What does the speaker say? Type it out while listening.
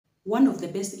One of the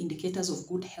best indicators of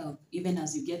good health, even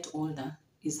as you get older,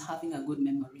 is having a good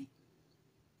memory.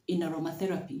 In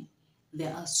aromatherapy,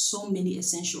 there are so many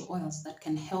essential oils that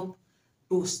can help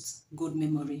boost good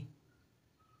memory.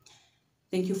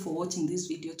 Thank you for watching this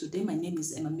video today. My name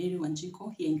is Emma Mary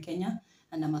Wanjiko here in Kenya,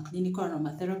 and I'm a clinical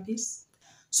aromatherapist.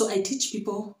 So I teach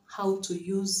people how to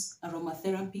use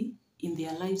aromatherapy in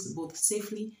their lives both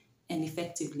safely and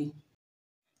effectively.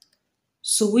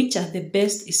 So which are the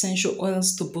best essential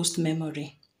oils to boost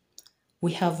memory?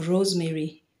 We have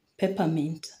rosemary,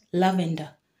 peppermint,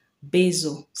 lavender,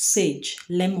 basil, sage,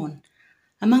 lemon,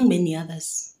 among many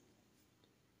others.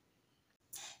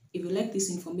 If you like this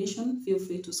information, feel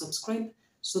free to subscribe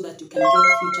so that you can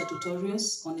get future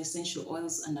tutorials on essential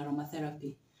oils and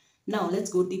aromatherapy. Now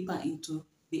let's go deeper into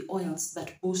the oils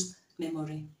that boost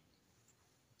memory.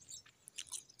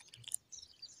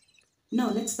 Now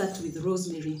let's start with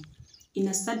rosemary. In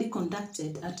a study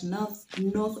conducted at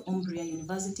Northumbria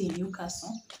University in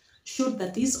Newcastle, showed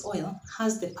that this oil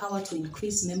has the power to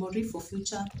increase memory for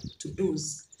future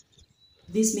to-dos.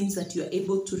 This means that you're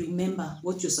able to remember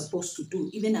what you're supposed to do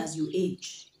even as you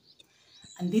age.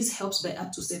 And this helps by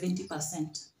up to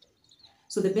 70%.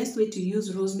 So the best way to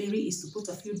use rosemary is to put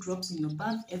a few drops in your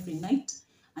bath every night,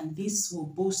 and this will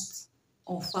boost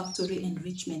olfactory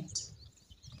enrichment.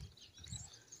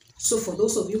 So for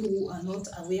those of you who are not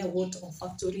aware what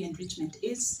olfactory enrichment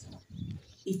is,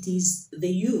 it is the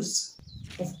use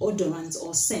of odorants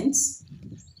or scents,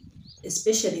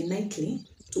 especially nightly,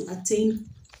 to attain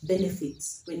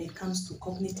benefits when it comes to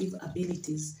cognitive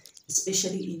abilities,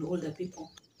 especially in older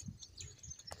people.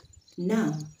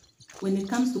 Now, when it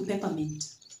comes to peppermint,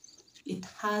 it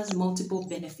has multiple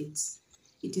benefits.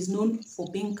 It is known for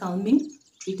being calming,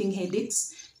 treating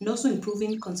headaches, and also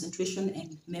improving concentration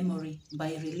and memory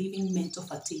by relieving mental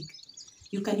fatigue.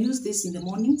 You can use this in the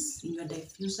mornings, in your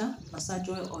diffuser, massage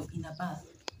oil, or in a bath.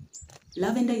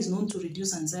 Lavender is known to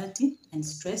reduce anxiety and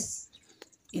stress,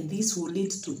 and this will lead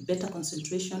to better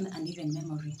concentration and even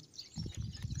memory.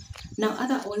 Now,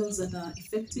 other oils that are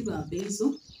effective are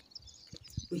basil.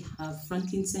 We have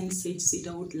frankincense, sage,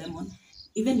 cedarwood, lemon,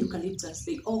 even eucalyptus.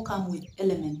 They all come with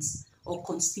elements or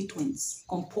constituents,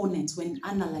 components. When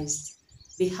analyzed,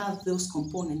 they have those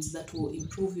components that will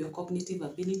improve your cognitive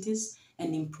abilities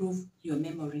and improve your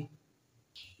memory.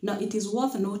 Now, it is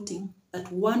worth noting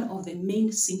that one of the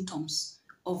main symptoms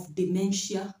of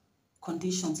dementia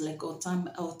conditions like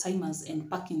Alzheimer's and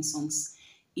Parkinson's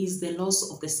is the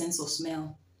loss of the sense of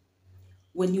smell.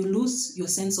 When you lose your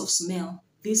sense of smell,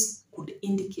 this could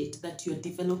indicate that you're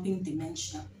developing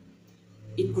dementia.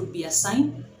 It could be a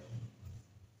sign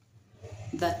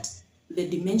that the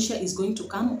dementia is going to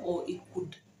come, or it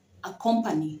could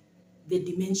accompany the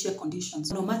dementia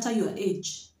conditions. No matter your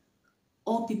age,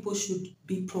 all people should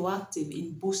be proactive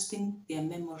in boosting their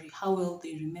memory, how well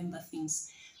they remember things.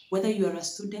 Whether you are a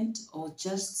student or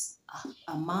just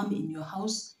a mom in your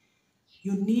house,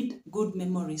 you need good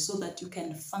memory so that you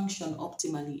can function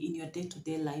optimally in your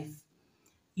day-to-day life.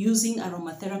 Using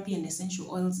aromatherapy and essential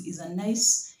oils is a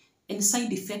nice and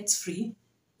side effects-free,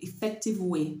 effective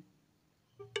way